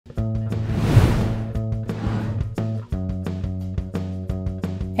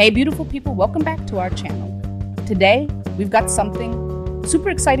Hey beautiful people, welcome back to our channel. Today, we've got something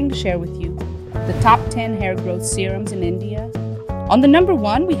super exciting to share with you. The top 10 hair growth serums in India. On the number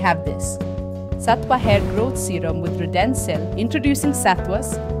 1, we have this. Sattva Hair Growth Serum with Redencel, introducing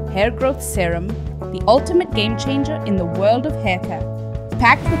Sattva's Hair Growth Serum, the ultimate game changer in the world of hair care.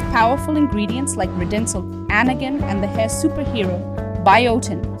 Packed with powerful ingredients like Redencel, Anagen, and the hair superhero,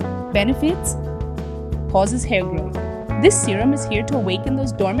 Biotin. Benefits? Causes hair growth. This serum is here to awaken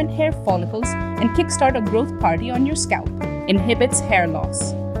those dormant hair follicles and kickstart a growth party on your scalp. Inhibits hair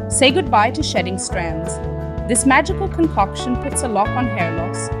loss. Say goodbye to shedding strands. This magical concoction puts a lock on hair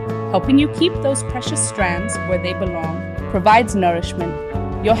loss, helping you keep those precious strands where they belong. Provides nourishment.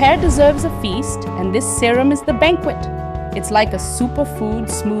 Your hair deserves a feast, and this serum is the banquet. It's like a superfood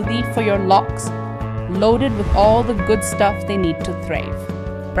smoothie for your locks, loaded with all the good stuff they need to thrive.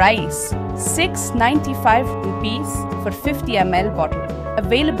 Price: 695 rupees for 50 ml bottle.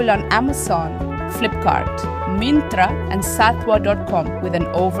 Available on Amazon, Flipkart, Myntra and Sattva.com with an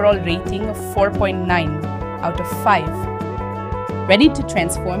overall rating of 4.9 out of 5. Ready to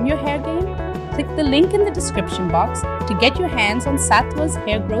transform your hair game? Click the link in the description box to get your hands on Sattva's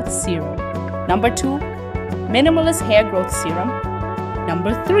Hair Growth Serum. Number 2, Minimalist Hair Growth Serum.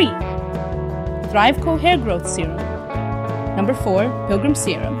 Number 3, Thriveco Hair Growth Serum. Number 4, Pilgrim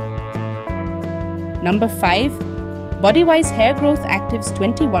Serum. Number 5, Bodywise Hair Growth Actives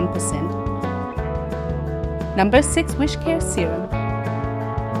 21%. Number 6, Wish Care Serum.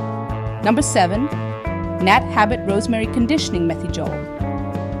 Number 7, Nat Habit Rosemary Conditioning Methijol.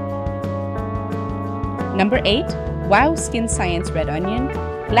 Number 8, Wow Skin Science Red Onion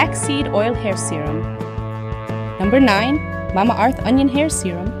Black Seed Oil Hair Serum. Number 9, Mamaearth Onion Hair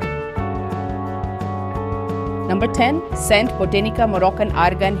Serum. Number 10, Scent Botanica Moroccan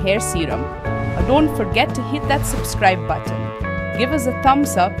Argan Hair Serum. Don't forget to hit that subscribe button. Give us a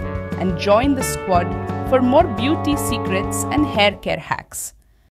thumbs up and join the squad for more beauty secrets and hair care hacks.